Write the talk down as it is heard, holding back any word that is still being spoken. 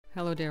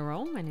Hello there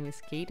all, my name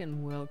is Kate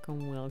and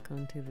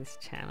welcome to this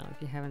channel.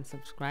 If you haven't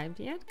subscribed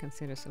yet,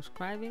 consider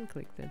subscribing,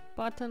 click that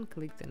button,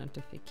 click the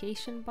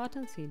notification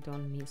button so you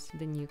don't miss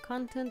the new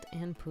content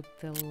and put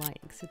the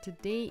like. So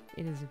today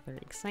it is a very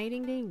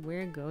exciting day.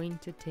 We're going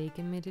to take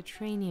a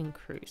Mediterranean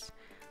cruise.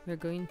 We're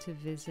going to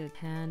visit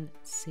 10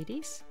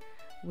 cities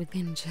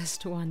within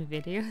just one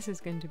video. This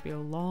is going to be a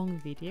long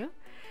video.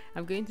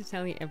 I'm going to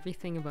tell you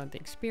everything about the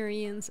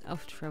experience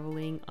of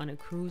traveling on a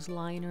cruise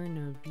liner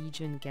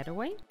Norwegian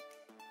getaway.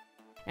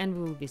 And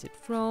we will visit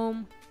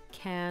Rome,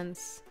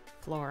 Cannes,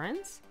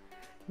 Florence,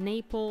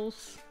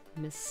 Naples,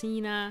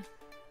 Messina,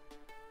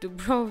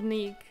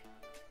 Dubrovnik,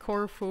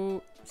 Corfu,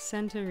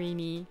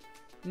 Santorini,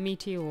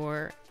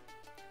 Meteor,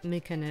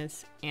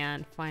 Mykonos,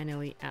 and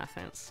finally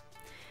Athens.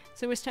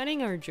 So we're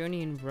starting our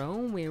journey in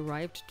Rome. We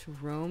arrived to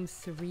Rome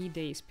 3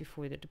 days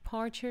before the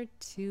departure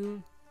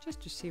just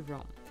to see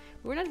Rome.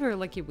 We're not very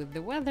lucky with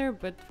the weather,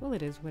 but well,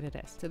 it is what it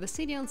is. So the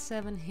city on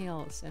 7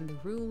 hills and the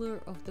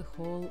ruler of the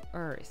whole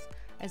earth,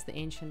 as the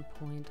ancient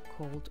point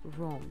called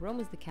Rome.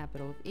 Rome is the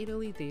capital of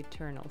Italy, the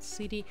eternal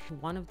city,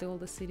 one of the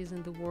oldest cities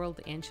in the world,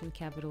 the ancient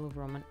capital of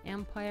Roman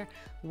Empire,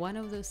 one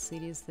of those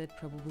cities that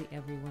probably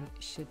everyone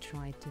should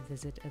try to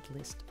visit at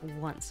least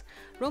once.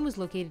 Rome is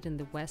located in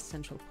the west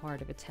central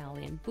part of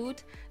Italian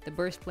Boot, the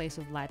birthplace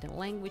of Latin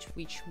language,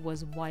 which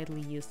was widely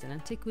used in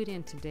antiquity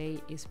and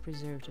today is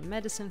preserved in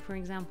medicine, for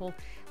example.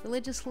 The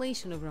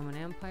legislation of Roman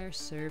Empire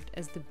served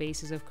as the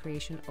basis of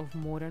creation of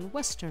modern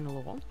Western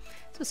law,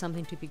 so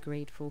something to be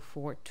grateful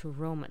for to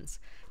Romans.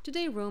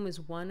 Today, Rome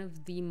is one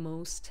of the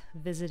most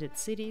visited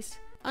cities,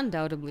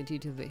 undoubtedly due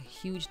to the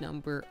huge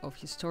number of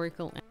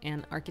historical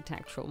and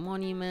architectural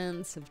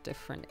monuments of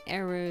different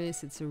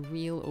eras. It's a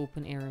real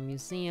open-air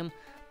museum.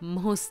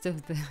 Most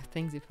of the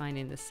things you find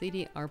in the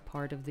city are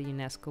part of the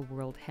UNESCO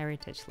World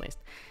Heritage List.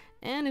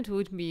 And it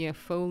would be a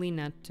folly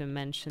not to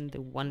mention the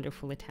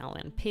wonderful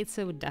Italian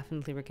pizza. Would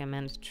definitely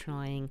recommend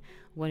trying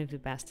one of the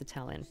best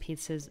Italian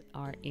pizzas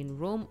are in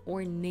Rome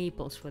or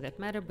Naples for that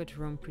matter, but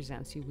Rome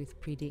presents you with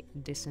pretty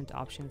decent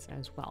options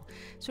as well.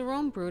 So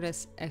Rome brought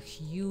us a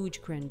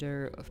huge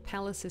grandeur of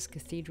palaces,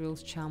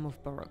 cathedrals, charm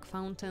of Baroque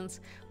fountains,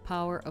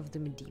 power of the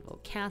medieval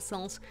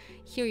castles.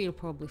 Here you'll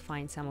probably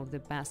find some of the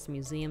best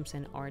museums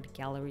and art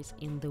galleries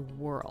in the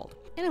world.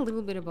 And a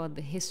little bit about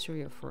the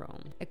history of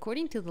Rome.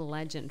 According to the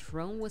legend,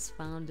 Rome was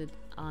founded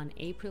on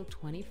April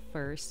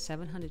 21st,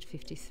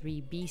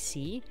 753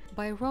 BC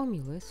by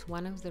Romulus,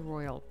 one of the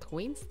royal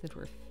twins that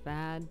were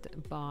fed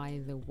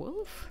by the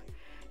wolf,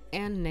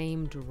 and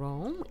named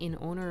Rome in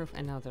honor of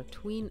another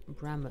twin,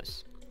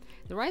 Bramus.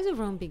 The rise of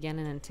Rome began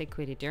in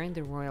antiquity during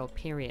the royal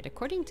period.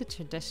 According to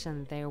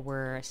tradition, there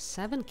were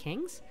 7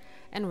 kings,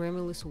 and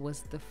Romulus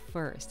was the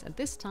first. At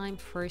this time,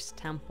 first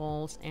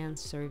temples and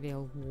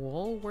servile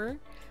wall were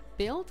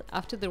built.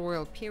 After the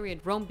royal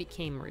period, Rome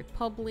became a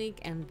republic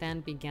and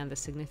then began the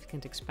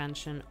significant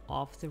expansion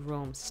of the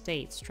Rome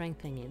state,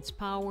 strengthening its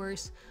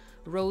powers.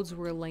 Roads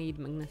were laid,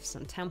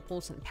 magnificent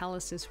temples and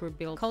palaces were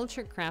built,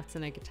 culture, crafts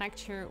and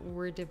architecture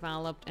were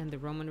developed, and the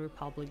Roman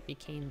Republic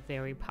became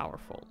very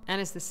powerful. And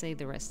as they say,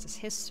 the rest is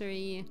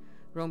history.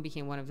 Rome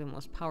became one of the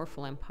most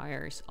powerful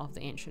empires of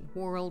the ancient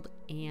world,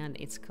 and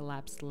its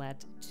collapse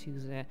led to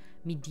the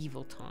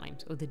medieval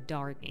times, or the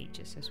Dark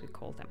Ages as we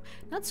call them.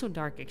 Not so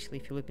dark actually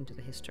if you look into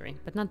the history,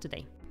 but not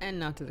today. And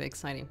now to the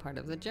exciting part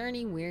of the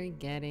journey. We're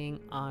getting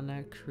on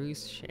a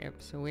cruise ship.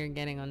 So we're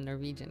getting on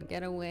Norwegian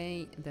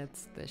Getaway.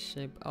 That's the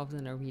ship of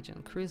the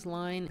Norwegian Cruise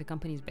Line. The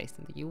company is based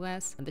in the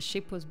US. The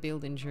ship was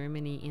built in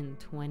Germany in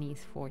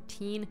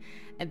 2014.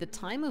 At the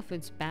time of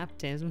its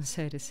baptism,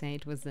 so to say,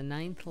 it was the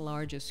 9th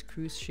largest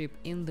cruise ship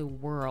in the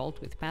world,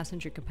 with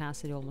passenger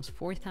capacity almost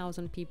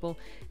 4,000 people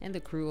and a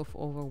crew of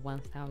over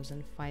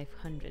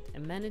 1,500.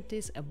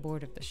 Amenities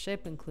aboard of the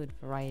ship include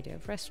a variety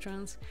of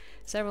restaurants,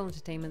 several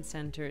entertainment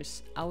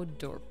centers,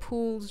 outdoor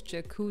pools,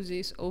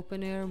 jacuzzis,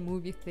 open-air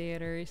movie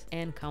theaters,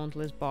 and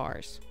countless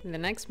bars. The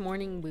next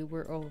morning we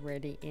were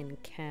already in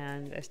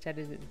Cannes. I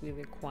started it with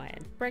a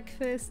quiet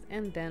breakfast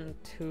and then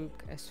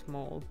took a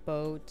small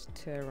boat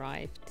to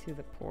arrive to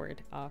the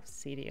port of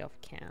city of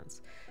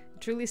Cannes.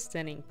 Truly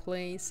stunning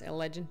place, a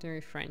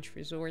legendary French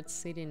resort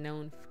city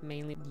known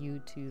mainly due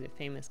to the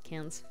famous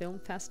Cannes Film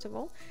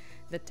Festival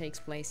that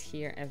takes place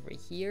here every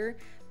year.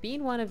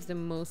 Being one of the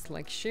most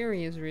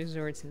luxurious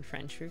resorts in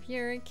French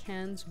Riviera,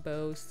 Cannes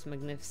boasts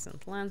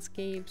magnificent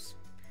landscapes,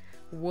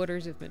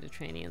 waters of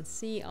Mediterranean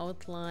Sea,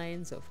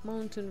 outlines of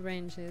mountain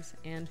ranges,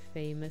 and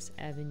famous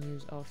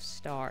avenues of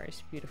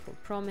stars, beautiful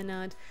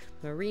promenade,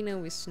 marina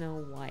with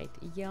snow-white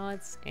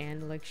yachts,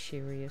 and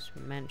luxurious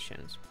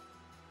mansions.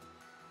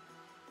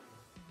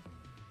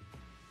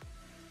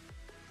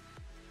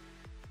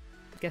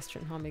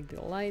 Gastronomic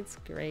delights,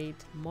 great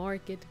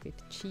market with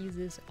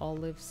cheeses,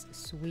 olives,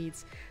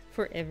 sweets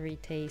for every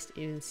taste.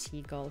 Even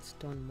seagulls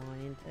don't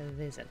mind a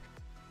visit.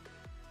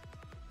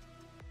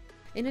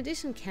 In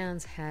addition,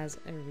 Cannes has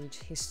a rich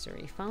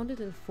history. Founded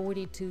in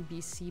 42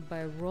 BC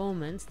by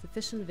Romans, the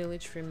fishing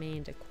village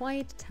remained a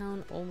quiet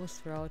town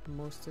almost throughout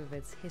most of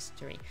its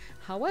history.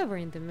 However,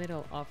 in the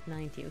middle of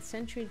 19th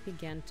century, it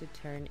began to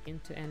turn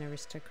into an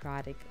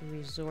aristocratic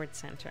resort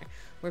center,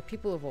 where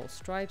people of all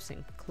stripes,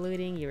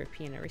 including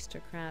European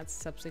aristocrats,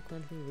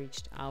 subsequently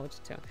reached out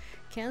to.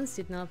 Cannes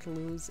did not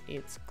lose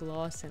its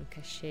gloss and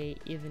cachet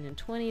even in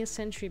 20th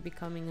century,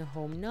 becoming a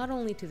home not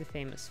only to the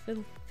famous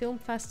film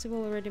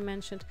festival already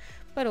mentioned,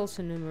 but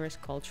also numerous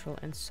cultural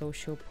and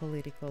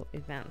socio-political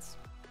events.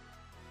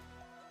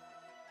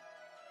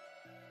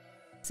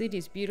 The city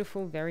is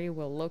beautiful, very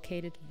well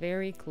located,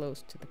 very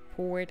close to the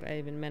port. I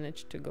even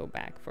managed to go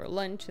back for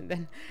lunch and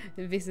then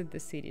visit the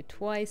city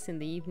twice. In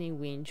the evening,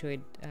 we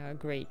enjoyed a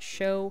great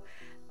show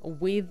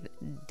with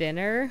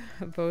dinner,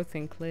 both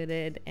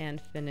included,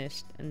 and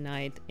finished a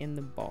night in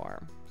the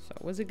bar. So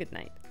it was a good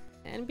night.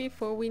 And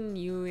before we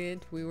knew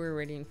it, we were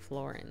already in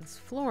Florence.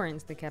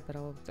 Florence, the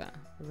capital of the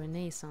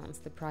Renaissance,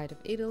 the pride of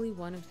Italy,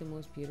 one of the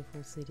most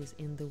beautiful cities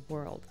in the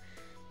world.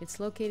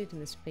 It's located in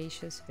the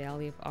spacious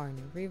valley of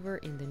Arno River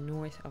in the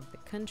north of the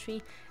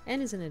country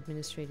and is an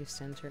administrative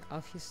center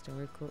of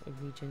historical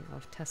region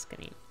of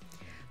Tuscany.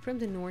 From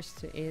the north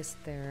to east,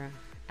 there are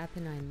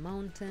Apennine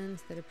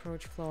Mountains that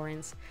approach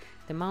Florence.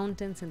 The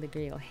mountains and the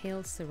Grail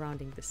Hills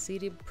surrounding the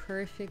city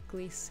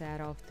perfectly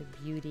set off the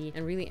beauty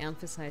and really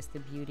emphasize the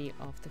beauty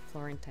of the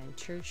Florentine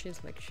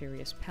churches,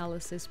 luxurious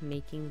palaces,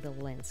 making the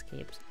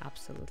landscapes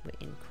absolutely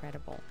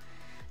incredible.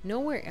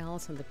 Nowhere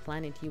else on the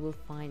planet you will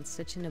find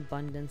such an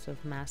abundance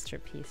of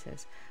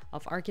masterpieces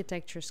of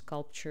architecture,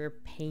 sculpture,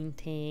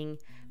 painting,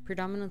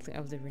 predominantly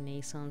of the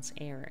Renaissance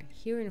era.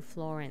 Here in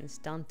Florence,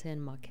 Dante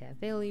and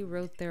Machiavelli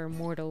wrote their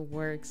immortal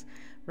works,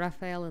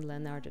 Raphael and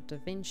Leonardo da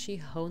Vinci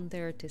honed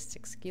their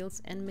artistic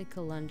skills, and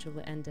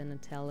Michelangelo and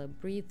Donatello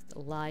breathed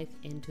life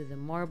into the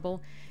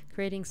marble,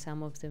 creating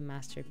some of the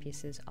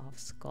masterpieces of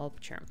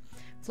sculpture.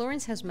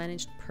 Florence has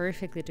managed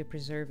perfectly to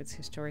preserve its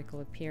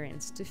historical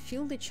appearance. To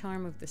feel the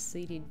charm of the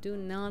city, do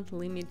not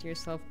limit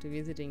yourself to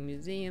visiting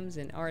museums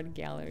and art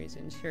galleries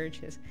and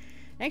churches.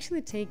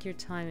 Actually take your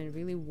time and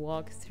really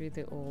walk through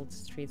the old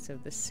streets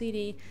of the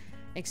city,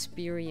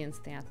 experience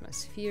the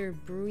atmosphere,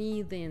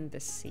 breathe in the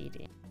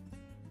city.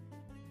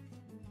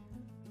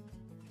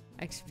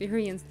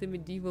 Experience the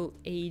medieval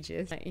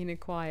ages in a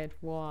quiet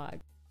walk.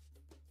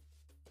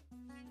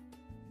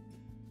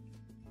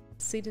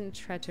 Sit in a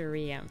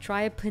trattoria,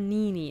 try a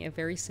panini, a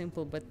very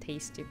simple but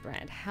tasty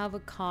bread, have a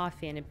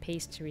coffee and a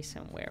pastry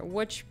somewhere,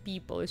 watch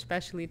people,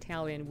 especially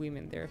Italian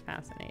women, they're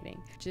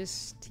fascinating.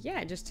 Just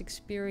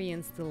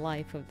experience the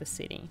life of the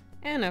city.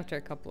 And after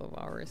a couple of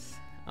hours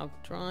of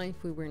drive,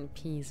 we were in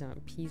Pisa.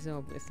 Pisa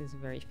obviously is a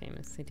very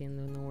famous city in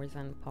the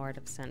northern part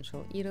of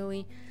central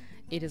Italy.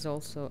 It is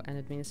also an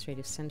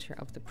administrative center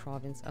of the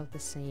province of the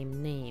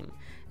same name.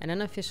 An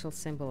unofficial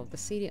symbol of the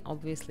city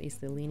obviously is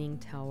the Leaning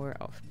Tower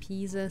of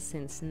Pisa.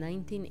 Since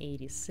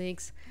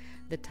 1986,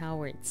 the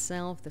tower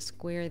itself, the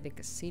square, the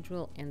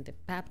cathedral, and the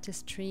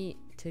baptistry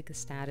took the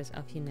status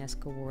of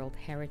UNESCO World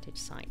Heritage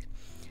Site.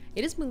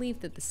 It is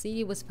believed that the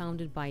city was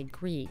founded by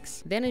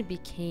Greeks. Then it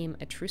became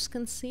a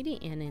Etruscan city,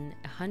 and in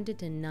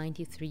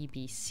 193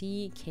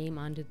 BC came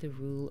under the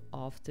rule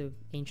of the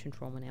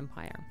ancient Roman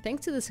Empire.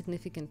 Thanks to the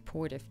significant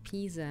port of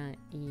Pisa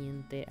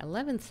in the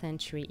 11th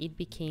century, it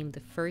became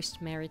the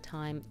first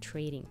maritime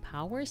trading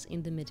powers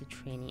in the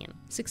Mediterranean.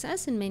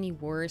 Success in many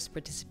wars,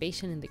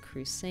 participation in the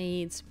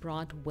Crusades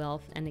brought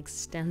wealth and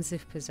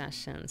extensive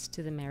possessions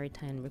to the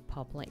Maritime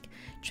Republic.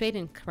 Trade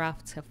and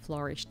crafts have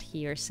flourished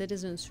here.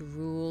 Citizens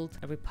ruled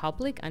a republic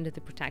under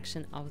the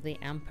protection of the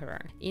emperor.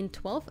 In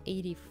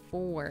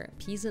 1284,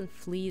 Pisan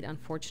fleet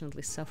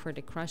unfortunately suffered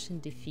a crushing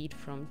defeat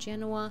from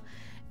Genoa,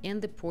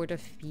 and the port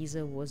of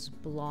Pisa was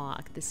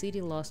blocked. The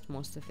city lost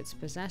most of its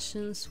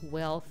possessions,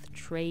 wealth,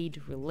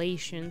 trade,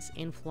 relations,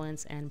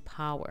 influence, and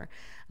power.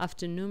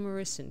 After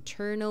numerous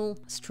internal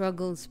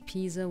struggles,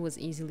 Pisa was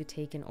easily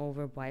taken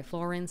over by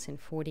Florence in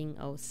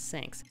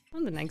 1406.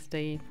 On the next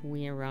day,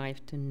 we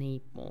arrived to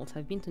Naples.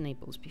 I've been to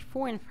Naples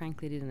before and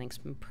frankly didn't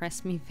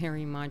impress me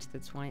very much.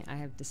 That's why I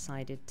have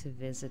decided to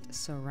visit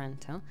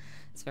Sorrento.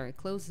 It's very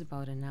close,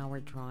 about an hour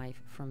drive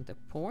from the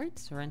port.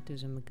 Sorrento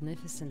is a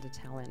magnificent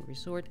Italian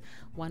resort,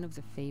 one of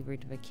the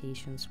favorite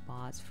vacation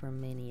spots for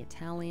many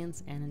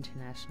Italians and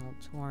international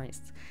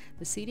tourists.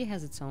 The city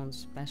has its own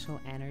special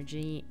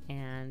energy,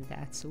 and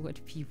that's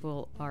what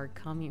people are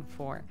coming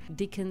for.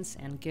 Dickens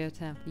and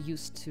Goethe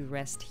used to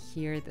rest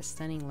here. The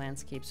stunning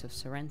landscapes of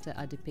Sorrento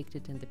are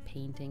depicted in the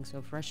paintings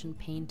of Russian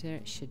painter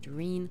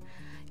Shadrin.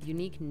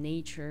 Unique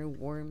nature,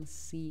 warm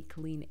sea,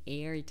 clean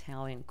air,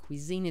 Italian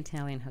cuisine,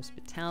 Italian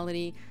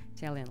hospitality,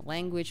 Italian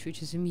language,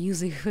 which is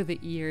music for the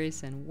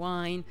ears, and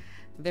wine.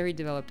 Very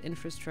developed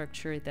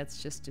infrastructure.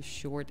 That's just a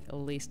short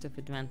list of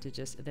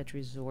advantages that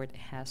resort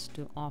has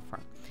to offer.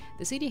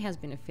 The city has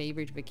been a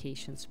favorite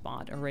vacation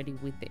spot already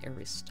with the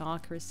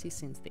aristocracy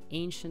since the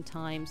ancient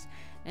times.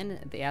 and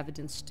the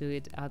evidence to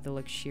it are the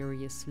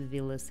luxurious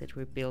villas that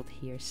were built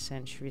here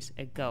centuries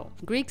ago.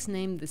 Greeks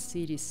named the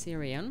city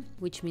Syrian,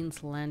 which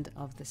means land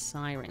of the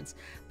sirens.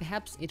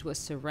 Perhaps it was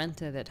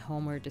Sorrento that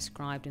Homer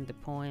described in the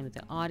poem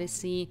The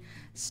Odyssey,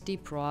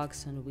 steep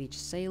rocks on which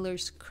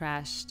sailors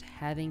crashed,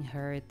 having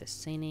heard the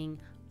singing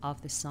of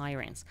the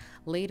sirens.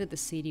 Later the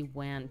city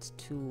went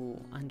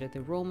under the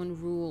Roman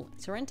rule.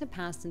 Sorrento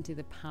passed into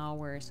the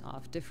powers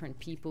of different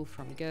people,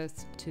 from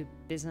Goths to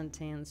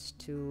Byzantines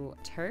to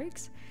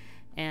Turks,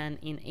 and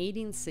in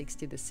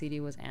 1860 the city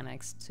was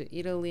annexed to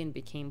Italy and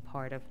became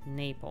part of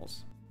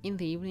Naples. In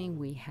the evening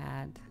we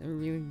had a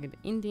really good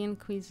Indian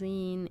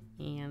cuisine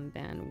and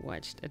then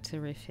watched a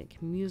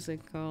terrific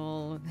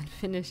musical, then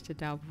finished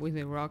it up with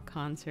a rock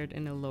concert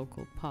in a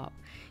local pub.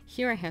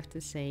 Here I have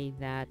to say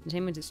that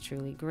entertainment is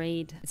truly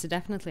great. It's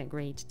definitely a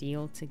great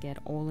deal to get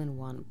all in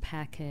one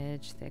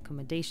package: the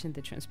accommodation,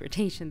 the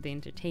transportation, the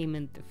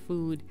entertainment, the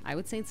food. I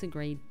would say it's a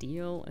great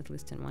deal, at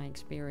least in my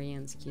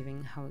experience,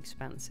 given how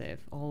expensive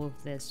all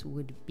of this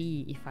would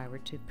be if I were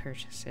to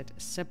purchase it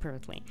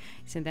separately.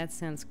 So in that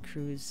sense,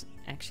 cruise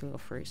actually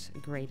offers a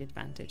great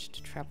advantage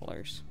to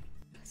travelers.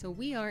 So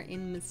we are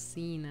in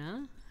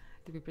Messina.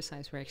 To be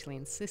precise, we're actually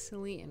in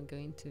Sicily and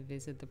going to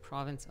visit the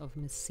province of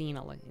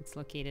Messina. It's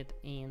located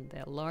in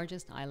the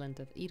largest island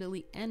of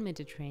Italy and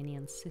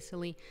Mediterranean,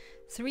 Sicily.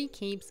 3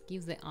 capes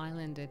give the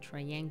island a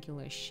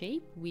triangular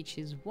shape, which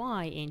is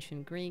why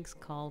ancient Greeks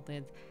called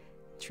it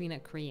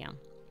Trinacria.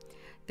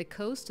 The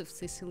coast of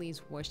Sicily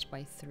is washed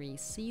by 3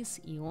 seas: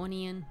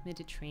 Ionian,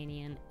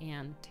 Mediterranean,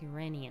 and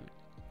Tyrrhenian.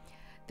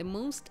 The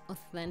most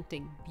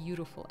authentic,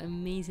 beautiful,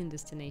 amazing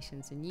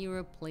destinations in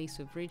Europe, place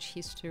of rich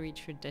history,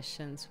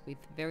 traditions, with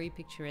very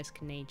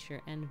picturesque nature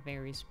and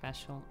very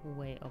special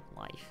way of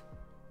life.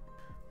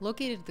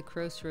 Located at the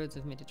crossroads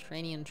of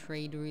Mediterranean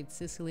trade routes,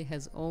 Sicily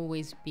has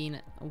always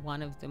been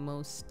one of the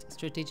most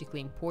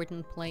strategically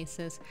important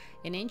places.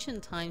 In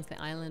ancient times,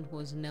 the island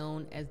was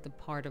known as the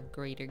part of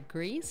Greater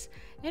Greece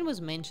and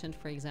was mentioned,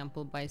 for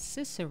example, by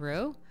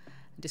Cicero,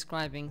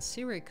 describing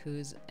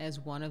Syracuse as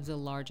one of the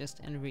largest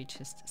and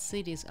richest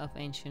cities of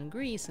ancient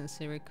Greece, and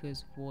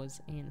Syracuse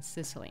was in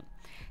Sicily.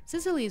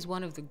 Sicily is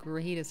one of the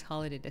greatest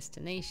holiday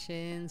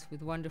destinations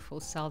with wonderful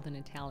southern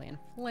Italian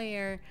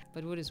flair,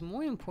 but what is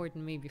more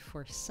important maybe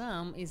for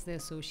some is the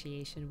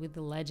association with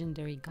the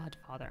legendary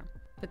Godfather.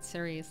 But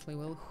seriously,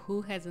 well,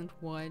 who hasn't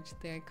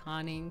watched the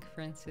iconic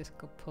Francis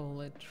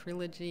Coppola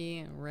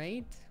trilogy,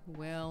 right?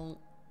 Well,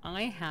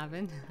 I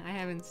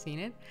haven't seen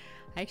it.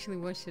 I actually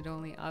watched it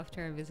only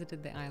after I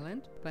visited the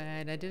island, but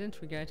I didn't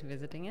regret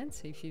visiting it.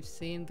 So if you've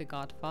seen The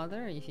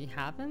Godfather, if you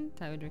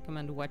haven't, I would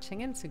recommend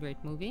watching it. It's a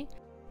great movie.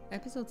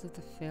 Episodes of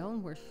the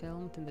film were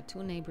filmed in the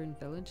 2 neighboring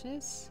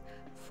villages,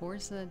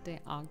 Forza de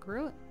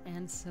Agro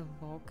and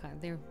Savoca.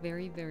 They're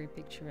very, very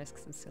picturesque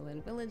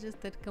Sicilian villages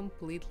that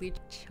completely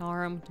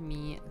charmed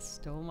me,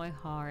 stole my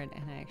heart,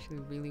 and I actually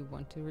really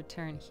want to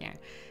return here.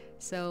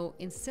 So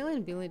in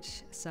Sicilian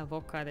village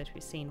Savoca that we're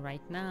seeing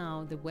right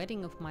now, the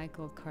wedding of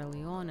Michael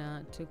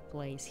Corleone took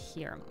place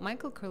here.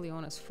 Michael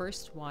Corleone's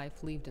first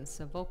wife lived in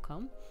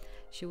Savoca.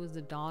 She was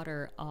the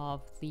daughter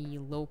of the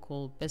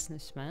local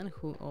businessman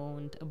who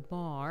owned a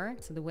bar.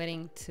 So the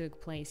wedding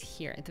took place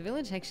here. The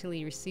village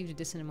actually received a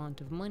decent amount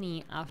of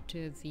money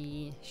after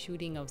the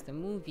shooting of the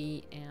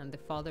movie, and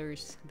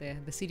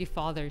the city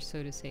fathers,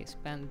 so to say,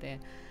 spent the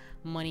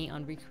money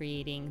on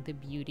recreating the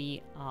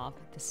beauty of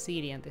the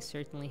city, and they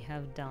certainly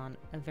have done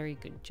a very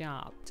good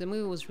job. The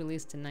movie was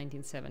released in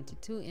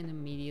 1972 and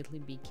immediately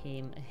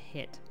became a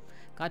hit.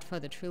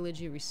 Godfather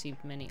trilogy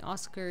received many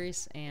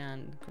Oscars,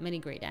 and many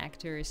great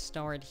actors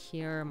starred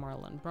here: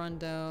 Marlon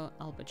Brando,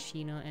 Al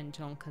Pacino, and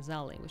John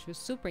Cazale. Which was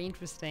super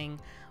interesting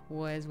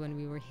was when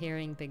we were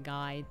hearing the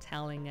guy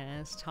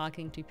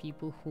talking to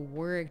people who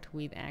worked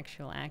with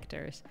actual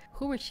actors,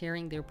 who were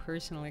sharing their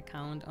personal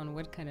account on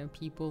what kind of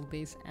people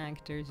these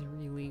actors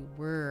really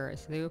were.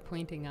 So they were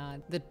pointing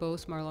out that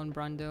both Marlon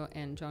Brando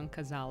and John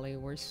Cazale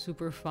were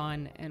super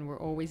fun and were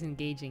always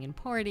engaging in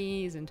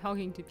parties and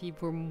talking to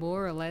people, were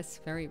more or less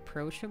very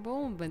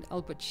approachable, but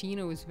Al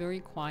Pacino was very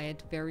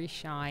quiet, very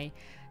shy,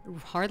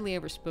 hardly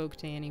ever spoke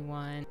to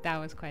anyone. That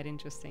was quite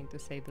interesting, to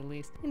say the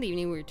least. In the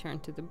evening we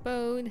returned to the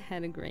boat,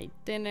 had a great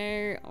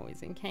dinner,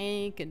 always a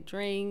cake, a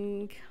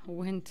drink,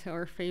 went to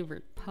our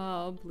favorite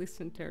pub,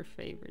 listened to our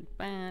favorite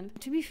band.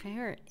 To be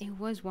fair, it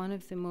was one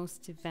of the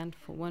most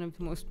eventful, one of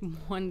the most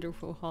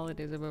wonderful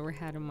holidays I've ever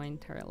had in my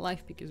entire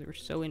life, because they were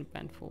so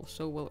eventful,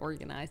 so well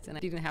organized, and I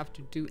didn't have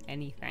to do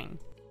anything.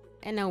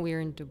 And now we're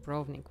in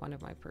Dubrovnik, one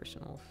of my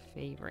personal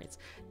favorites.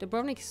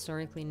 Dubrovnik,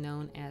 historically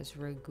known as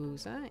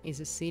Ragusa, is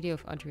a city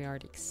of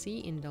Adriatic Sea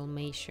in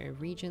Dalmatia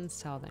region,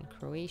 southern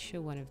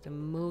Croatia, one of the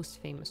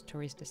most famous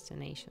tourist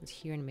destinations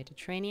here in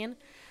Mediterranean.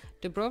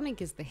 Dubrovnik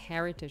is the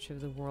heritage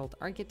of the world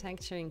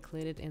architecture,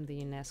 included in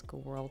the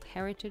UNESCO World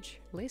Heritage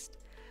List.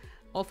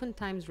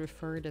 Oftentimes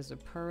referred as a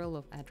pearl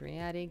of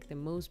Adriatic, the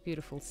most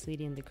beautiful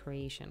city in the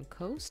Croatian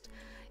coast.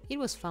 It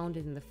was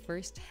founded in the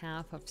first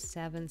half of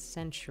 7th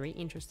century,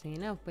 interesting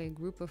enough, by a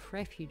group of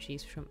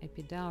refugees from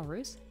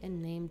Epidaurus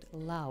and named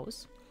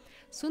Laos.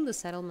 Soon the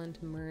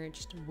settlement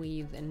merged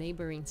with a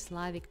neighboring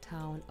Slavic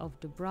town of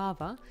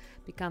Dubrava,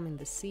 becoming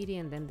the city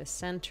and then the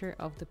center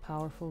of the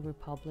powerful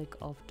Republic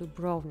of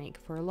Dubrovnik.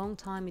 For a long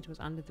time it was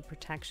under the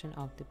protection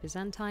of the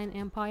Byzantine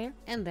Empire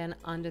and then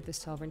under the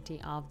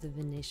sovereignty of the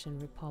Venetian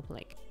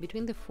Republic.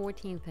 Between the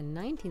 14th and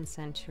 19th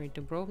century,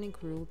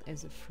 Dubrovnik ruled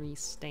as a free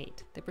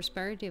state. The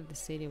prosperity of the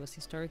city was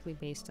historically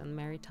based on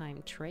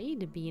maritime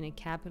trade. Being a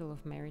capital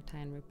of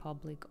Maritime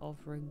Republic of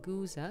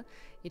Ragusa,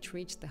 it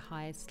reached the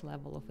highest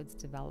level of its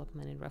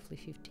development in roughly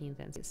 15th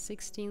and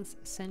 16th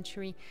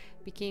century,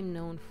 became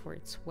known for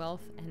its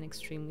wealth and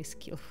extremely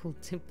skillful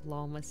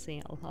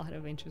diplomacy. A lot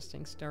of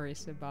interesting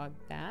stories about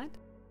that.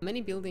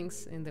 Many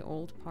buildings in the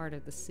old part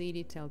of the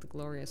city tell the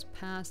glorious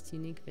past,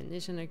 unique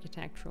Venetian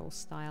architectural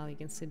style. You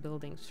can see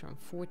buildings from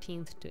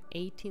 14th to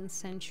 18th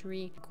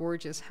century,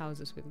 gorgeous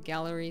houses with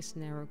galleries,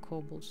 narrow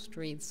cobbled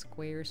streets,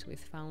 squares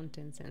with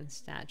fountains and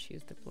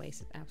statues. The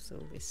place is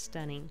absolutely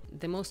stunning.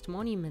 The most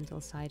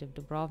monumental site of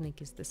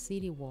Dubrovnik is the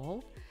city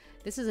wall.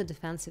 This is a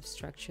defensive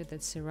structure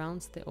that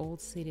surrounds the old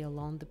city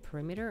along the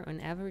perimeter. On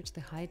average, the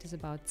height is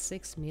about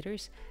 6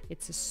 meters.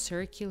 It's a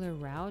circular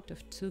route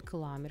of 2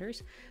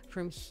 kilometers.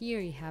 From here,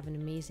 you have an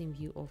amazing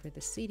view over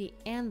the city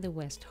and the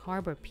West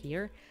Harbor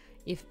Pier.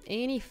 If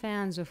any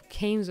fans of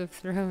Games of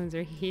Thrones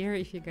are here,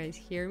 if you guys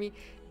hear me,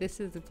 this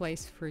is the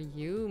place for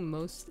you.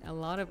 A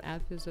lot of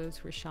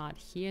episodes were shot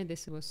here.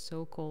 This was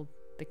so-called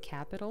the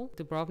capital.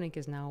 Dubrovnik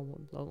is now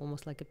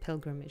almost like a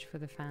pilgrimage for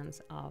the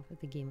fans of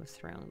the Game of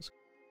Thrones.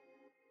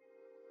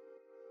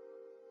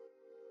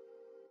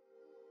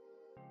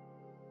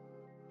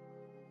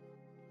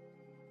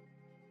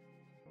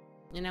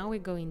 And now we're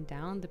going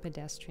down the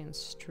pedestrian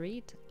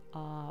street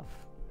of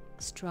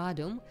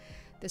Stradum.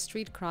 The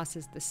street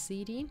crosses the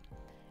city,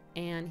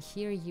 and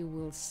here you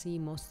will see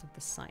most of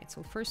the sights.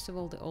 So first of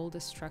all, the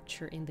oldest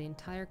structure in the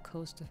entire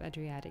coast of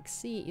Adriatic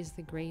Sea is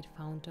the Great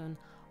Fountain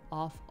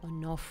of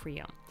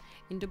Onofria.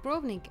 In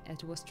Dubrovnik,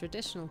 it was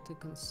traditional to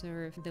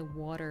conserve the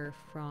water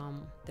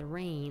from the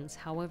rains.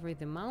 However,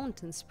 the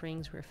mountain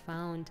springs were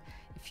found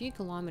a few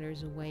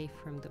kilometers away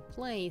from the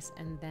place,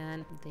 and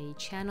then they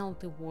channeled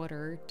the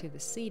water to the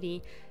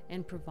city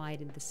and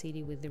provided the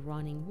city with the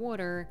running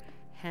water,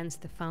 hence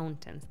the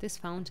fountains. This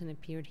fountain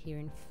appeared here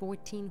in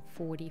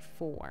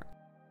 1444.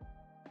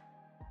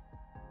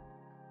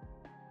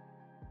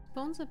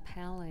 Sponza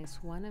Palace,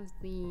 one of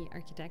the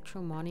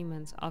architectural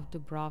monuments of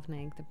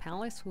Dubrovnik. The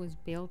palace was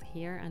built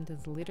here under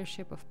the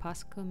leadership of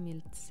Pasko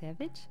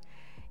Milcevic.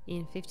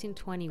 In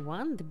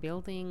 1521, the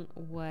building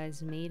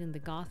was made in the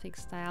Gothic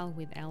style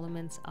with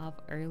elements of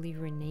early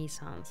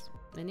Renaissance.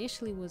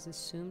 Initially was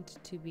assumed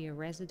to be a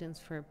residence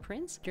for a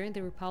prince. During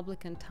the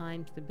Republican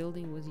times, the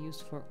building was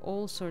used for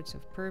all sorts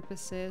of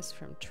purposes,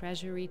 from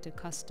treasury to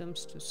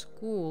customs to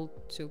school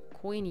to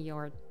coin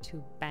yard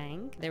to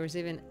bank. There was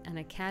even an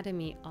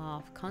academy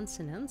of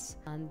consonants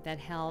that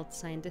held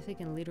scientific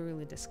and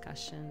literary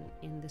discussion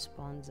in the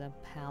Sponza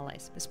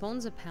Palace. The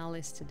Sponza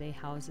Palace today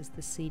houses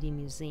the City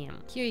Museum.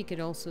 Here you could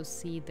also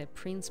see the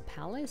Prince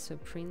Palace or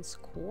Prince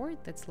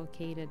Court that's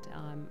located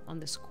on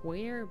the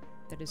square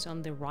that is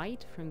on the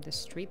right from the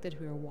street that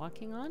we are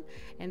walking on,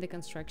 and the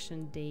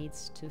construction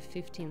dates to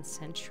 15th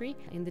century.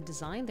 In the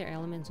design, there are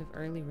elements of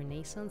early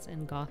Renaissance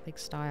and Gothic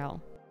style.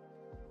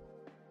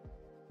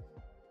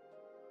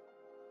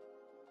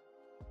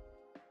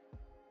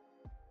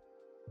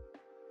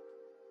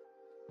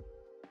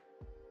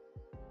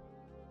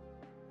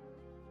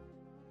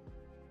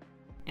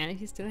 And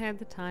if you still have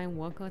the time,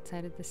 walk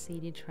outside of the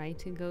city, try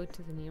to go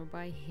to the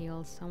nearby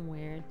hill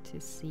somewhere to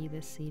see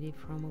the city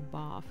from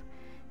above.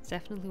 It's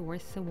definitely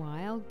worth the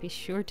while. Be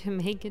sure to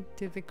make it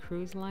to the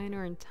cruise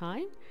liner in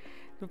time.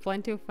 There are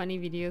plenty of funny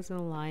videos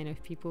online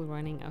of people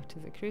running up to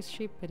the cruise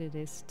ship, but it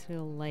is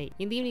still late.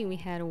 In the evening, we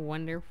had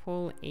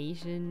wonderful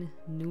Asian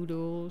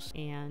noodles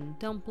and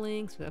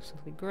dumplings. It was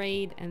absolutely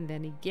great. And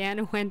then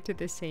again, went to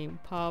the same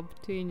pub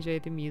to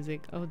enjoy the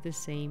music of the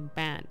same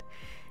band.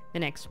 The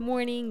next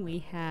morning, we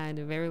had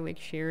a very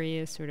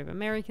luxurious sort of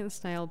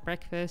American-style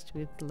breakfast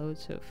with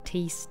loads of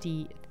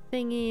tasty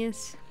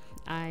thingies.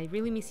 I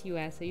really miss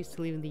US. I used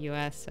to live in the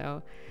US,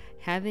 so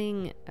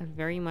having a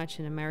very much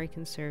an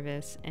American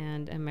service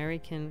and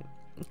American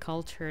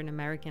culture and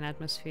American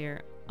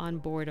atmosphere on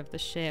board of the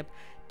ship,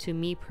 to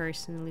me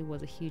personally,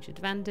 was a huge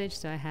advantage.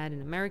 So I had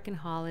an American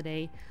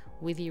holiday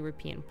with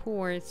European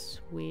ports,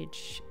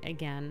 which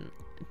again,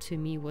 to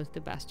me, was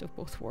the best of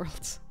both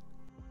worlds.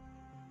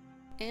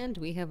 And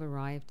we have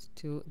arrived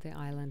to the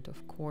island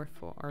of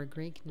Corfu, our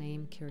Greek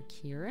name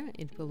Kirkira.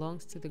 It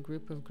belongs to the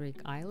group of Greek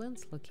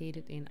islands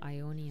located in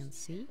Ionian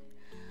Sea.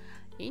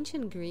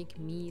 Ancient Greek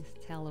myths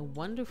tell a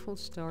wonderful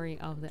story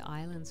of the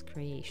island's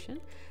creation.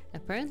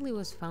 apparently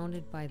was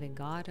founded by the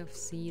god of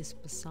seas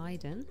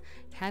Poseidon.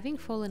 Having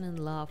fallen in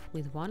love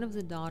with one of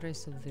the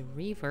daughters of the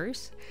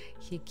rivers,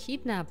 he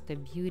kidnapped the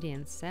beauty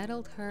and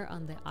settled her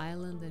on the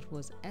island that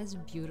was as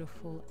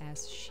beautiful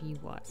as she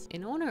was.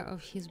 In honor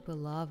of his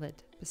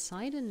beloved,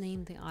 Poseidon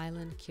named the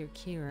island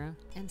Kerkyra,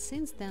 and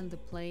since then the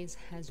place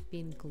has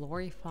been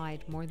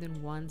glorified more than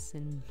once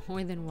in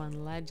more than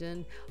one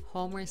legend.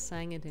 Homer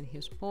sang it in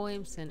his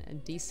poems, and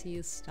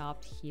Odysseus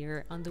stopped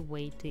here on the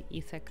way to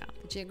Ithaca.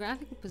 The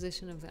geographical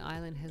position of the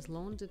island has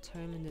long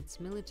determined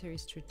its military,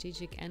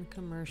 strategic, and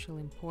commercial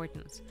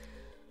importance,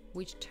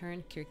 which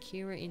turned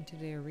Kerkyra into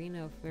the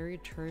arena of very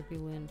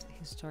turbulent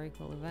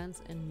historical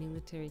events and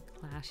military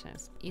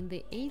clashes. In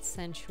the 8th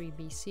century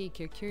BC,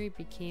 Kerkyra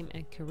became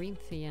a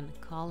Corinthian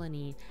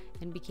colony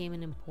and became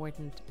an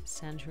important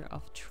center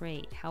of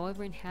trade.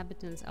 However,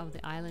 inhabitants of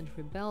the island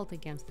rebelled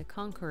against the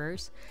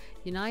conquerors,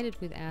 united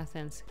with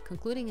Athens,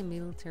 concluding a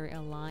military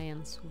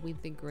alliance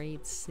with the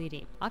great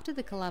city. After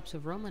the collapse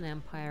of Roman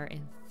Empire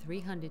in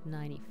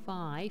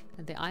 395,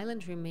 the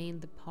island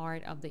remained the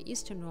part of the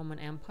Eastern Roman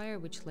Empire,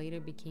 which later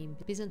became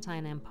the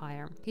Byzantine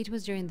Empire. It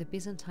was during the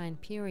Byzantine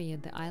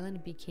period the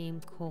island became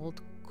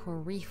called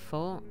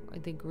Corfu,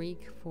 the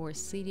Greek for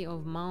city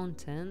of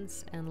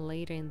mountains, and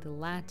later in the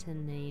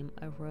Latin name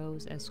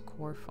arose as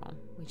Corfu,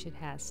 which it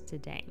has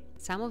today.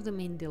 Some of the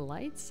main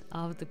delights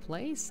of the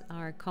place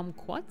are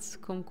kumquats.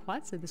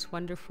 Kumquats are these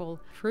wonderful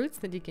fruits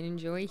that you can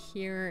enjoy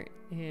here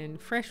in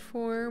fresh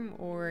form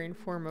or in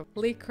form of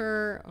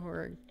liquor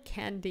or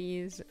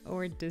candies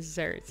or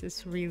desserts.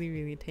 It's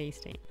really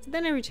tasty. So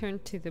then I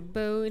returned to the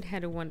boat,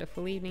 had a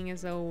wonderful evening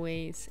as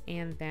always,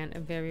 and then a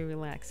very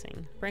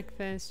relaxing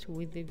breakfast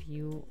with the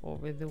view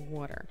over the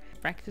water.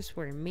 Breakfasts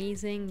were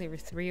amazing. There were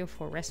 3 or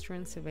 4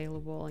 restaurants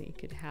available. You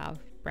could have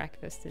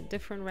breakfast in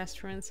different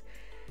restaurants.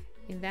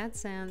 In that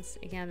sense,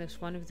 again, that's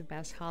one of the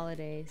best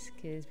holidays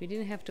because we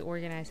didn't have to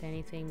organize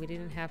anything. We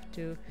didn't have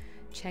to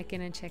check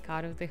in and check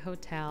out of the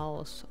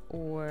hotels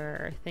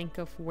or think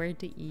of where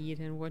to eat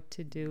and what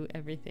to do.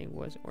 Everything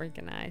was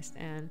organized,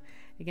 and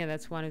again,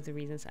 that's one of the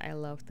reasons I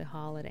love the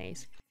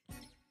holidays.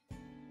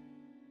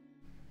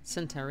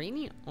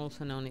 Santorini,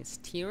 also known as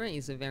Tyre,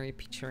 is a very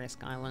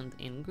picturesque island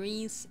in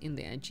Greece in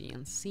the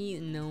Aegean Sea,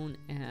 known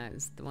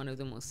as one of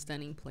the most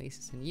stunning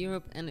places in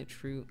Europe and a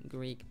true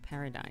Greek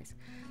paradise.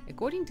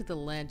 According to the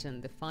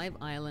legend, the 5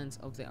 islands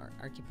of the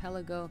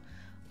archipelago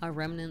are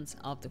remnants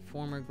of the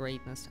former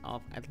greatness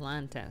of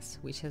Atlantis,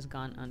 which has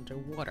gone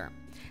underwater.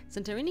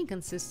 Santorini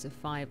consists of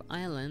 5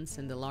 islands,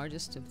 and the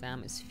largest of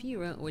them is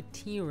Fira or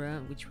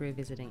Tyre, which we're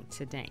visiting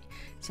today.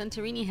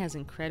 Santorini has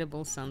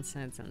incredible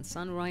sunsets and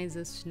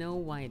sunrises,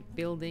 snow-white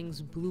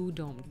buildings, blue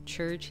domed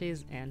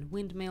churches and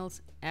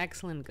windmills,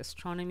 excellent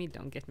gastronomy,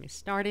 don't get me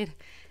started,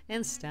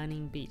 and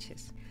stunning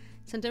beaches.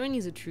 Santorini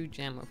is a true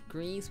gem of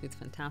Greece with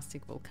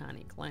fantastic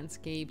volcanic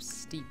landscapes,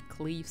 steep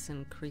cliffs,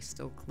 and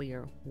crystal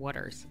clear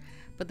waters.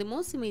 But the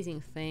most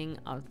amazing thing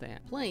of the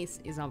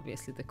place is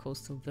obviously the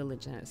coastal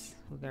villages,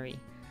 very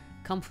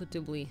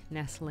comfortably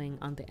nestling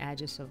on the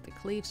edges of the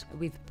cliffs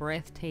with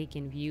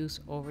breathtaking views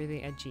over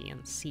the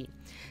Aegean Sea.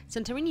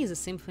 Santorini is a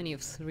symphony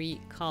of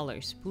 3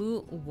 colors: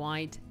 blue,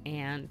 white,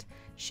 and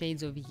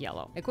shades of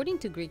yellow. According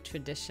to Greek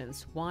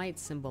traditions, white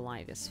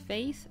symbolizes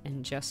faith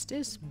and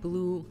justice,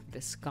 blue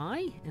the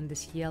sky, and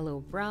this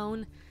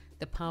yellow-brown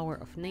the power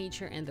of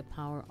nature and the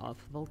power of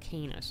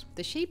volcanoes.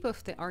 The shape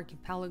of the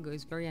archipelago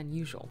is very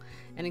unusual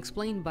and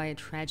explained by a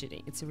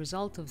tragedy. It's a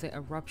result of the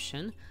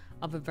eruption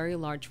of a very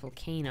large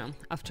volcano.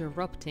 After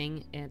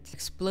erupting, it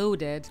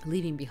exploded,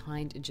 leaving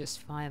behind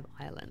just 5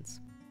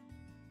 islands.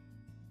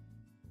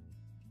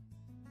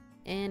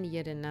 And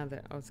yet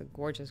another of the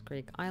gorgeous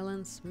Greek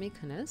islands,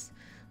 Mykonos.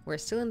 We're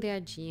still in the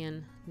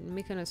Aegean.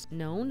 Mykonos,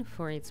 known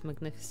for its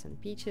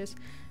magnificent beaches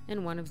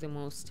and one of the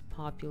most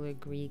popular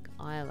Greek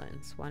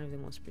islands, one of the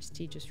most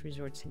prestigious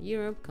resorts in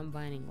Europe,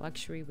 combining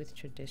luxury with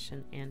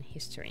tradition and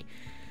history.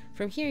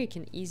 From here you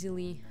can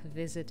easily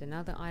visit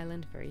another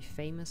island, very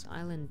famous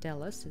island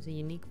Delos. It's a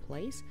unique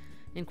place,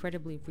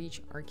 incredibly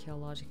rich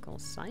archaeological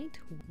site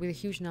with a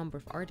huge number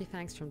of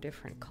artifacts from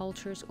different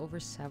cultures over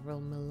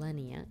several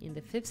millennia. In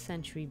the 5th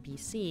century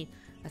BC,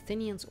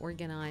 Athenians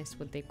organized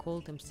what they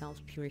called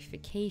themselves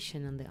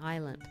purification on the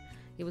island.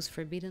 It was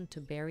forbidden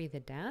to bury the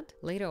dead.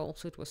 Later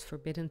also it was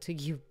forbidden to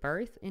give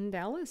birth in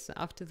Delos.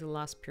 After the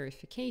last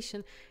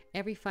purification,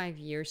 every 5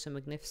 years a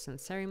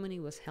magnificent ceremony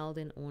was held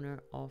in honor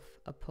of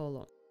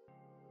Apollo.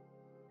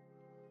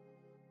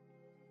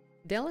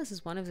 Delos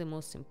is one of the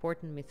most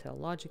important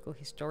mythological,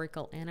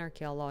 historical, and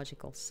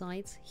archaeological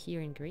sites here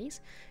in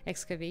Greece.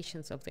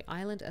 Excavations of the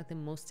island are the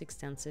most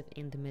extensive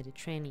in the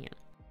Mediterranean.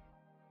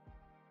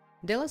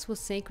 Delos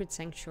was sacred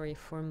sanctuary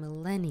for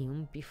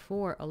millennium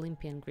before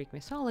Olympian Greek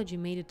mythology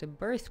made it the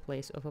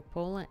birthplace of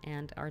Apollo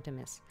and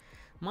Artemis.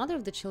 Mother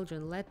of the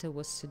children, Leto,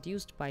 was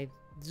seduced by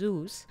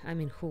Zeus. I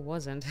mean, who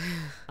wasn't?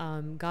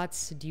 Gods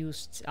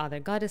seduced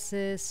other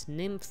goddesses,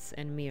 nymphs,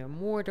 and mere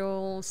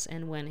mortals.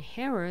 And when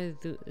Hera,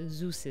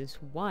 Zeus's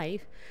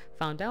wife,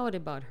 found out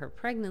about her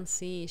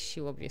pregnancy,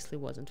 she obviously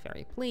wasn't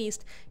very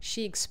pleased.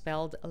 She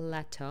expelled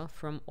Leto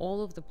from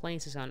all of the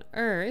places on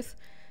Earth,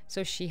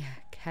 so she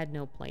had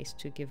no place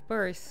to give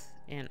birth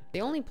in.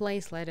 The only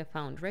place Leto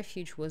found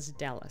refuge was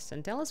Delos,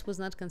 and Delos was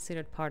not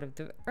considered part of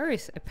the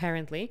Earth,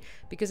 apparently,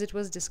 because it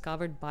was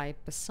discovered by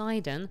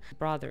Poseidon,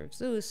 brother of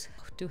Zeus,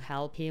 to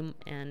help him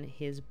and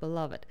his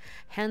beloved.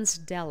 Hence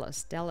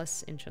Delos.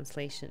 Delos in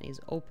translation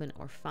is open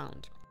or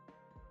found.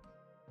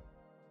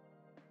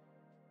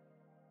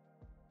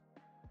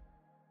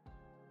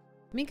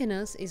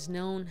 Mykonos is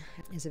known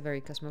as a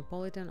very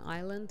cosmopolitan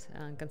island,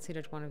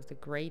 considered one of the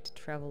great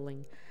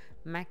traveling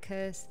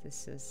meccas.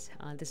 This is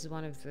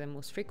one of the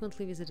most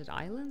frequently visited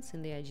islands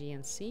in the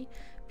Aegean Sea.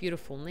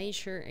 Beautiful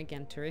nature,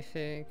 again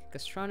terrific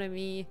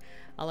gastronomy,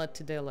 a lot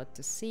to do, a lot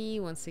to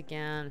see. Once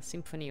again, a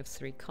symphony of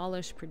three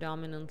colors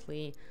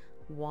predominantly: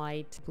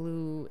 white,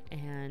 blue,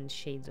 and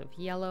shades of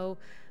yellow.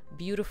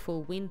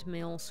 Beautiful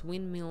windmills.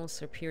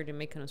 Windmills appeared in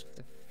Mykonos for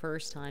the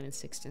first time in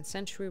 16th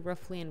century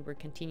roughly, and were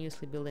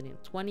continuously built in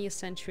 20th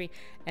century.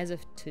 As of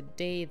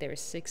today, there are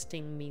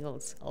 16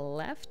 mills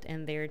left,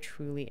 and they're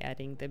truly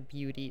adding the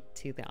beauty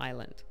to the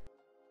island.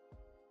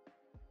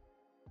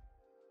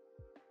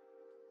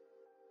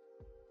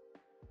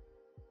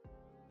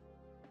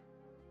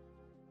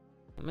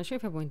 I'm not sure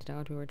if I pointed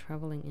out we were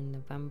traveling in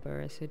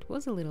November, so it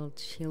was a little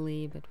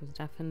chilly, but was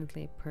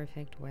definitely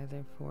perfect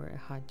weather for a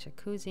hot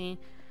jacuzzi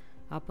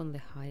up on the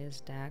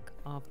highest deck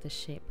of the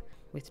ship,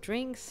 with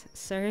drinks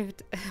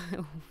served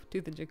to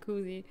the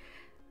jacuzzi.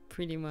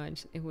 Pretty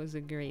much it was a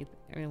great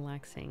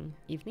relaxing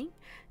evening.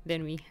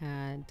 Then we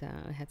had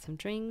some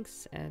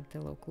drinks at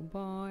the local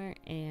bar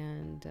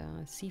and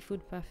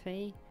seafood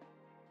buffet.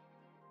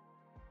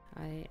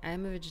 I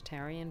am a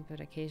vegetarian, but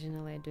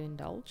occasionally I do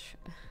indulge,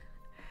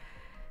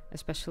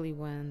 especially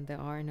when there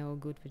are no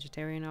good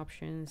vegetarian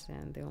options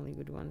and the only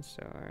good ones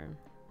are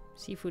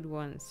seafood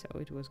ones, so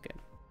it was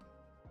good.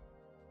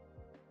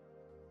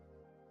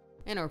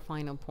 And our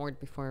final port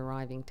before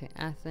arriving to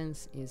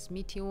Athens is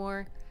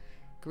Meteor.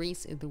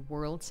 Greece is the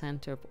world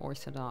center of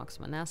Orthodox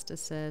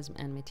monasticism,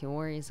 and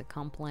Meteor is a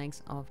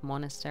complex of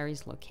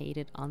monasteries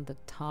located on the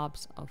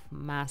tops of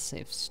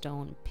massive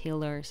stone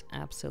pillars,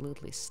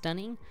 absolutely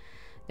stunning.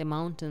 The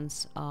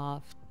mountains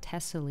of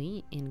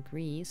Thessaly in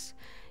Greece,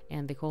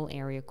 and the whole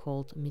area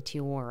called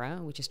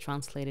Meteora, which is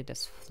translated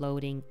as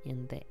floating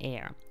in the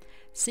air.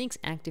 6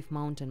 active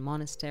mountain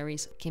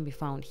monasteries can be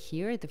found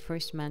here. The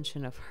first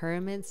mention of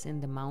hermits in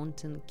the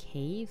mountain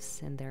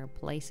caves and their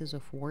places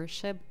of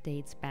worship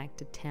dates back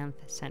to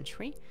 10th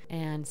century.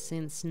 And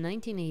since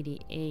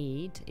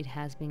 1988, it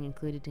has been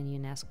included in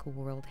UNESCO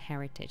World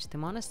Heritage. The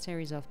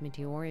monasteries of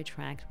Meteor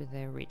attract with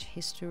their rich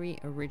history,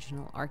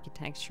 original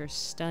architecture,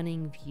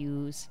 stunning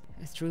views.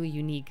 A truly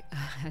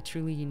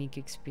unique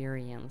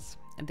experience.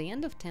 At the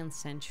end of 10th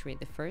century,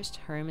 the first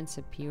hermits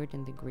appeared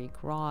in the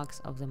Greek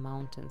rocks of the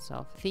mountains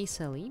of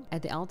Thessaly.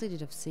 At the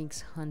altitude of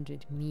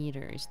 600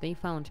 meters, they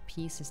found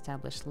peace,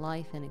 established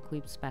life, and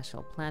equipped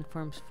special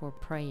platforms for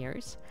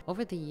prayers.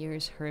 Over the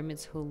years,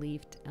 hermits who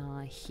lived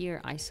here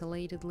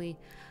isolatedly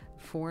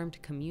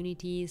formed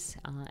communities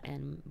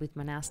and with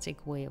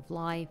monastic way of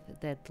life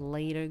that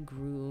later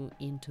grew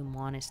into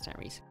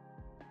monasteries.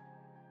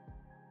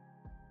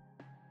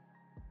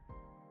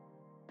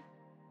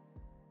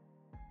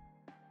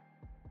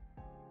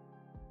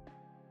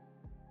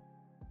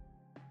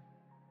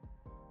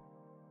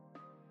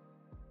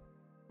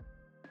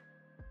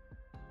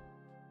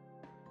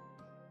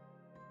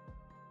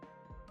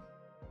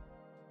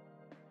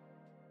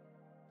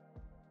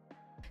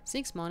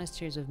 Six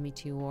monasteries of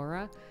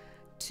Meteora,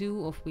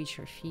 2 of which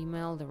are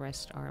female, the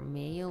rest are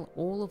male.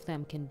 All of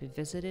them can be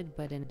visited,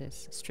 but it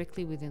is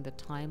strictly within the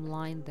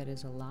timeline that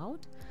is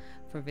allowed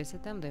for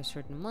visit them. There are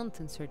certain months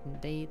and certain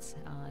dates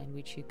in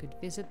which you could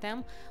visit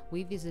them.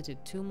 We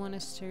visited 2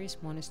 monasteries: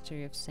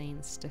 Monastery of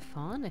Saint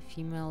Stephan, a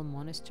female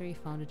monastery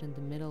founded in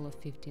the middle of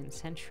 15th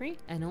century,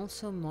 and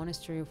also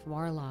Monastery of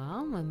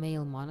Varlaam, a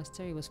male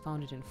monastery, was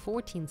founded in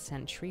 14th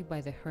century by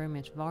the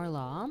hermit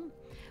Varlaam,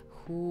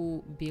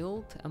 who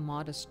built a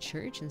modest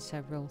church and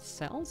several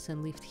cells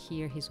and lived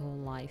here his whole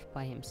life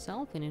by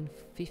himself. And in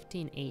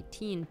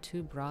 1518,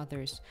 2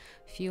 brothers,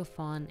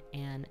 Theophan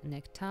and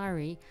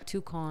Nectari,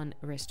 took on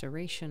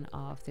restoration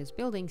of these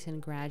buildings,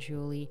 and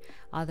gradually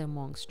other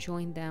monks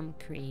joined them,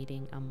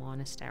 creating a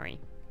monastery.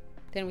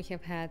 Then we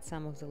have had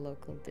some of the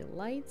local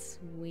delights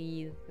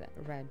with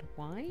red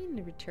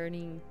wine.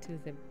 Returning to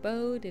the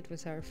boat, it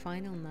was our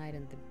final night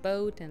on the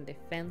boat and the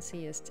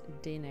fanciest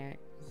dinner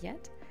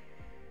yet.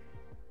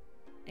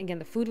 Again,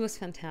 the food was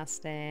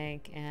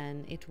fantastic,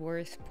 and it's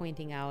worth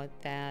pointing out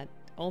that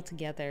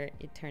altogether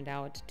it turned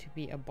out to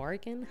be a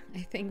bargain, I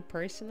think,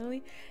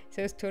 personally.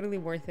 So it's totally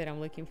worth it. I'm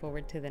looking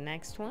forward to the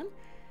next one.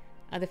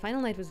 The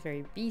final night was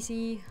very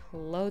busy,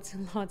 loads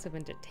and lots of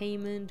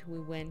entertainment. We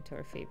went to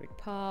our favorite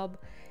pub,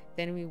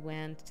 Then we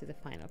went to the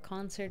final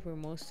concert where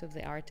most of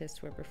the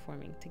artists were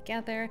performing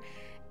together,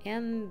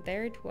 and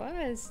there it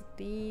was,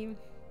 the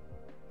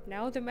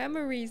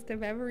memories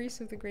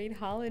of the great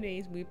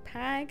holidays. We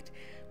packed,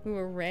 we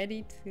were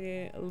ready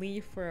to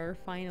leave for our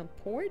final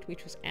port,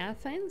 which was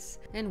Athens,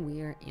 and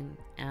we are in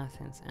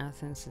Athens.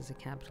 Athens is the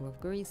capital of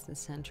Greece, the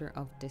center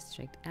of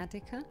district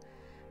Attica,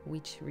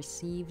 which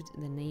received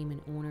the name in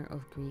honor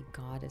of Greek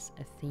goddess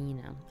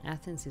Athena.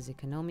 Athens is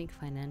economic,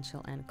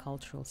 financial, and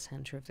cultural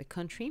center of the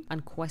country,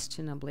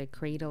 unquestionably a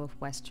cradle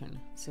of Western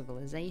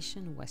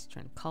civilization,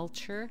 Western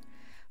culture,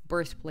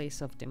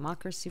 birthplace of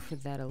democracy. For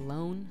that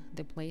alone,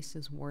 the place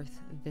is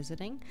worth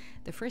visiting.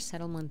 The first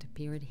settlement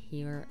appeared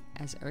here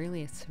as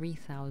early as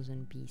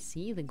 3000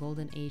 BC. The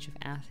golden age of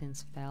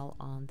Athens fell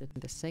on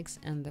the 6th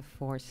and the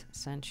 4th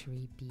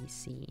century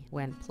BC,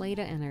 when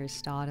Plato and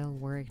Aristotle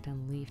worked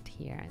and lived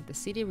here. The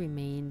city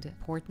remained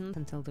important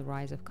until the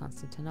rise of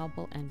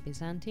Constantinople and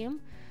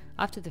Byzantium.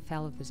 After the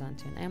fall of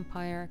Byzantine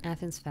Empire,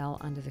 Athens fell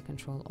under the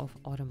control of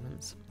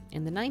Ottomans.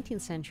 In the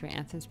 19th century,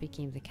 Athens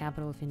became the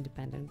capital of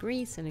independent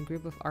Greece, and a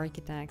group of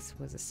architects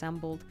was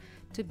assembled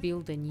to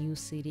build a new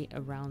city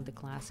around the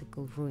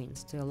classical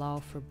ruins to allow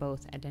for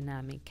both a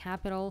dynamic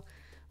capital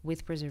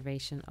with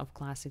preservation of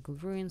classical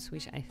ruins,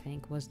 which I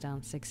think was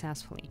done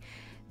successfully.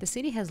 The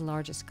city has the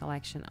largest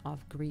collection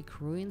of Greek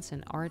ruins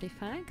and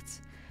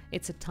artifacts.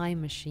 It's a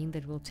time machine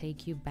that will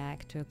take you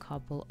back to a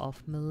couple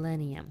of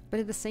millennia, but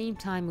at the same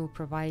time will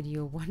provide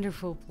you a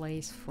wonderful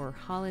place for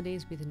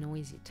holidays with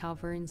noisy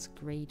taverns,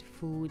 great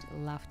food,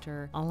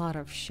 laughter, a lot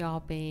of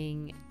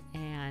shopping,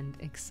 and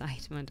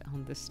excitement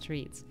on the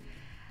streets.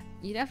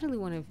 You definitely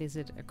want to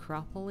visit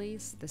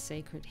Acropolis, the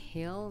sacred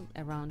hill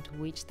around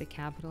which the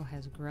capital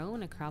has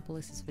grown.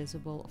 Acropolis is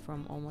visible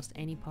from almost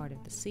any part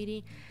of the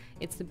city.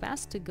 It's the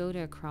best to go to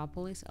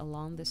Acropolis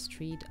along the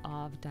street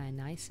of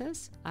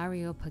Dionysus,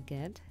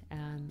 Areopagite.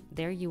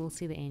 There you will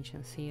see the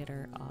ancient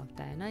theater of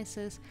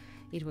Dionysus.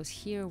 It was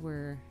here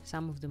where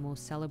some of the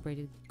most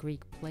celebrated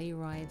Greek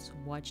playwrights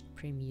watched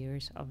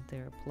premieres of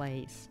their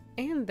plays.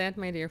 And that,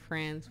 my dear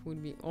friends,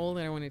 would be all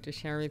that I wanted to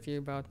share with you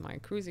about my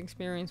cruise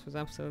experience. It was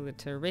absolutely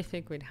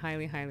terrific. Would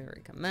highly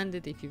recommend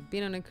it. If you've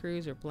been on a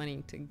cruise or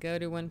planning to go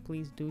to one,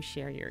 please do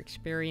share your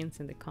experience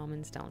in the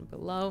comments down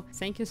below.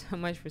 Thank you so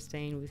much for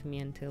staying with me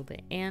until the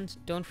end.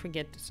 Don't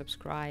forget to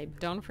subscribe.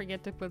 Don't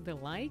forget to put the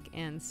like,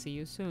 and see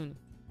you soon.